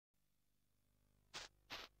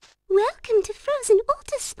Welcome to Frozen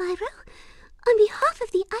Water, Spyro. On behalf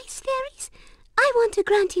of the Ice Fairies, I want to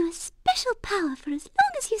grant you a special power for as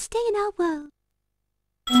long as you stay in our world.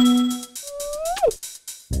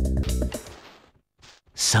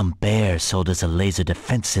 Some bear sold us a laser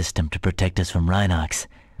defense system to protect us from Rhinox,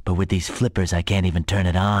 but with these flippers I can't even turn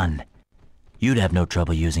it on. You'd have no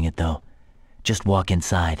trouble using it though. Just walk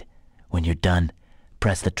inside. When you're done,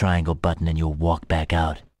 press the triangle button and you'll walk back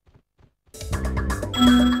out.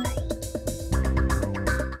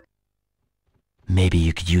 Maybe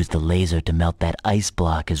you could use the laser to melt that ice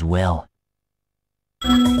block as well.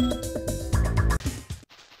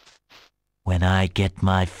 When I get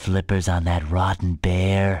my flippers on that rotten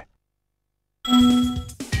bear...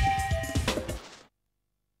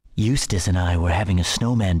 Eustace and I were having a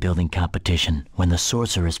snowman building competition when the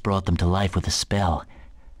sorceress brought them to life with a spell.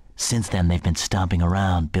 Since then they've been stomping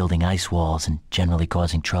around, building ice walls and generally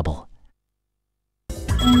causing trouble.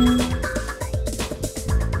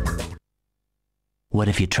 What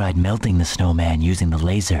if you tried melting the snowman using the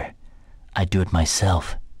laser? I'd do it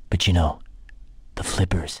myself, but you know, the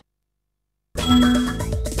flippers.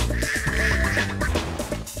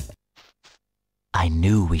 I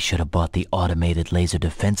knew we should have bought the automated laser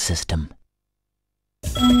defense system.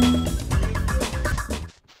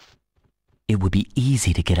 It would be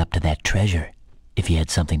easy to get up to that treasure if you had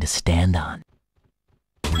something to stand on.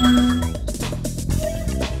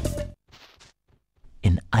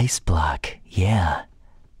 An ice block, yeah.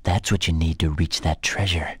 That's what you need to reach that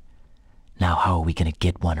treasure. Now how are we gonna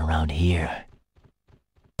get one around here?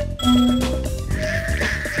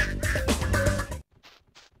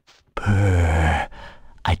 Purr.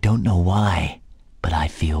 I don't know why, but I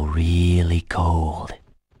feel really cold.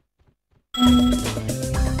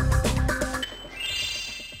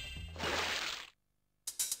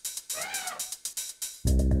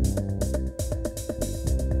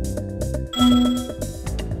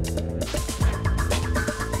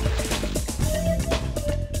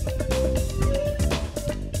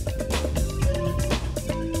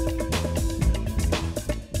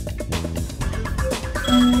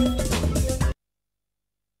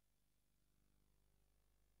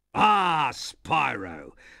 Ah,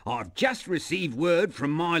 Spyro, I've just received word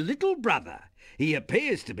from my little brother. He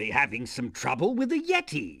appears to be having some trouble with the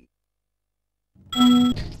Yeti.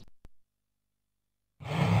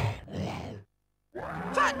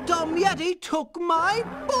 That dumb Yeti took my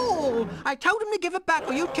ball! I told him to give it back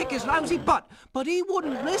or you'd kick his lousy butt, but he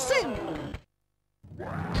wouldn't listen.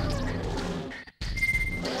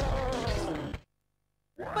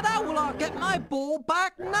 But how will I get my ball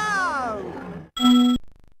back now?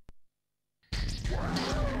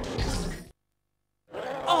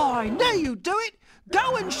 Oh, I knew you'd do it!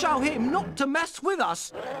 Go and show him not to mess with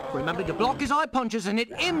us. Remember to block his eye punches and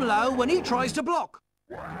hit him low when he tries to block.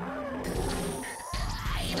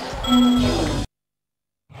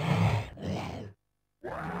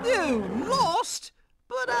 You lost?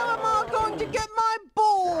 But how am I going to get my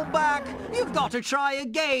ball back? You've got to try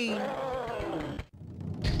again.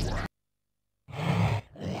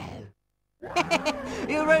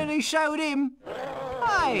 You really showed him.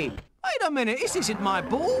 Hey, wait a minute, this isn't my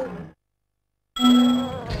ball. You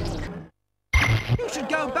should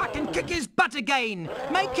go back and kick his butt again.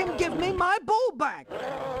 Make him give me my ball back.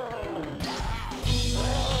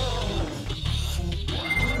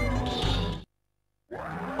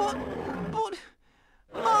 But,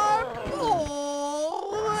 my ball...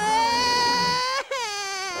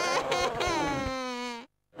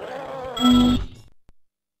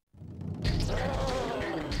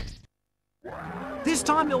 This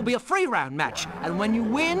time it'll be a 3-round match, and when you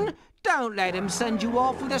win, don't let him send you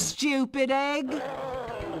off with a stupid egg.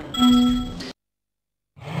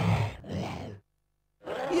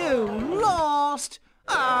 You lost!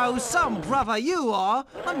 Oh, some brother you are!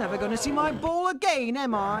 I'm never going to see my ball again,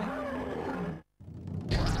 am I?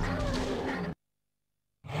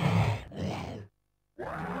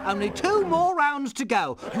 Only 2 more rounds to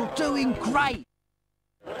go. You're doing great.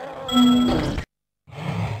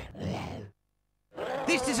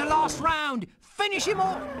 This is the last round. Finish him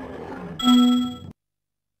off.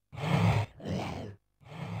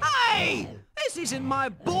 Hey! This isn't my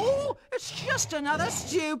ball. It's just another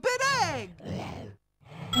stupid egg.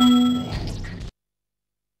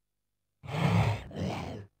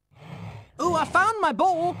 Oh, I found my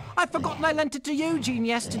ball. I'd forgotten I lent it to Eugene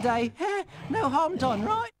yesterday. No harm done,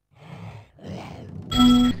 right?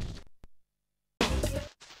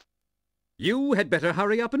 You had better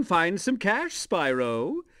hurry up and find some cash,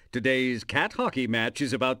 Spyro. Today's cat hockey match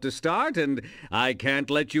is about to start, and I can't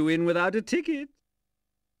let you in without a ticket.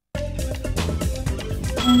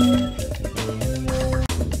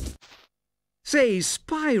 Say,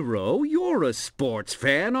 Spyro, you're a sports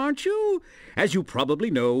fan, aren't you? As you probably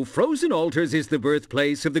know, Frozen Altars is the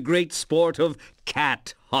birthplace of the great sport of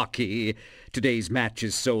cat hockey. Today's match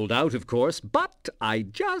is sold out, of course, but I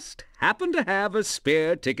just happen to have a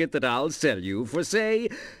spare ticket that I'll sell you for, say,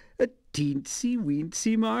 a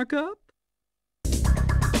teensy-weensy markup.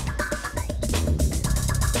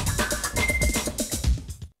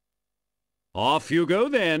 Off you go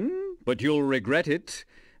then, but you'll regret it.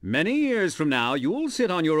 Many years from now, you'll sit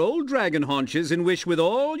on your old dragon haunches and wish with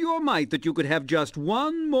all your might that you could have just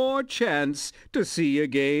one more chance to see a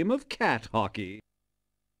game of cat hockey.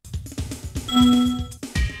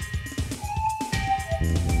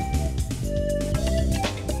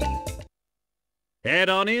 Head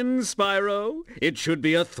on in, Spyro. It should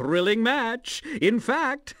be a thrilling match. In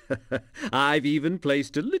fact, I've even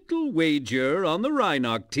placed a little wager on the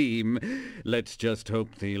Rhinoc team. Let's just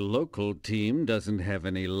hope the local team doesn't have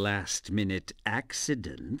any last-minute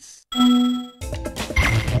accidents.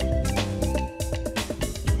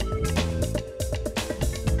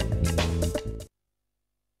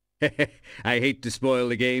 I hate to spoil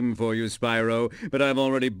the game for you, Spyro, but I've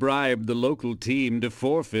already bribed the local team to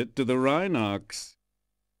forfeit to the Rhinocs.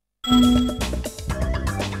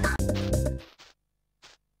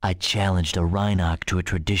 I challenged a Rhinoc to a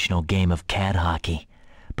traditional game of cat hockey,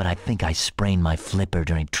 but I think I sprained my flipper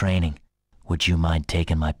during training. Would you mind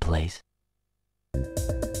taking my place?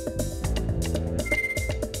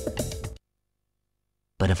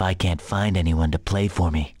 But if I can't find anyone to play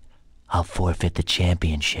for me, I'll forfeit the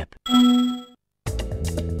championship.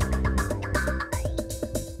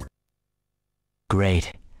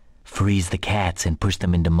 Great. Freeze the cats and push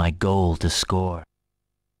them into my goal to score.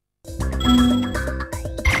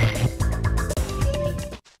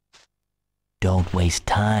 Don't waste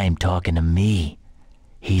time talking to me.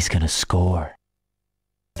 He's gonna score.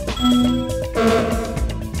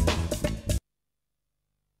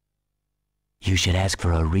 You should ask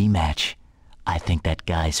for a rematch. I think that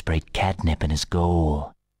guy sprayed catnip in his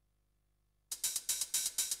goal.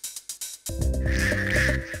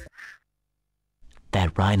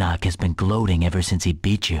 That Rhinoc has been gloating ever since he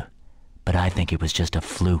beat you, but I think it was just a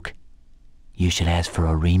fluke. You should ask for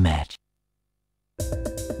a rematch.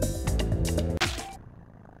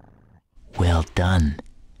 Well done.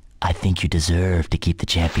 I think you deserve to keep the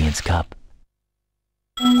Champions Cup.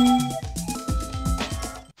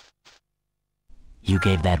 You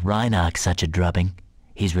gave that Rhinoc such a drubbing,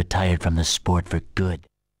 he's retired from the sport for good.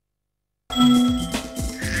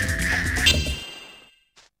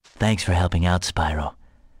 Thanks for helping out, Spyro.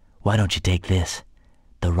 Why don't you take this?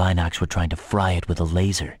 The Rhinocs were trying to fry it with a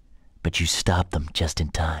laser, but you stopped them just in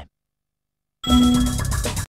time.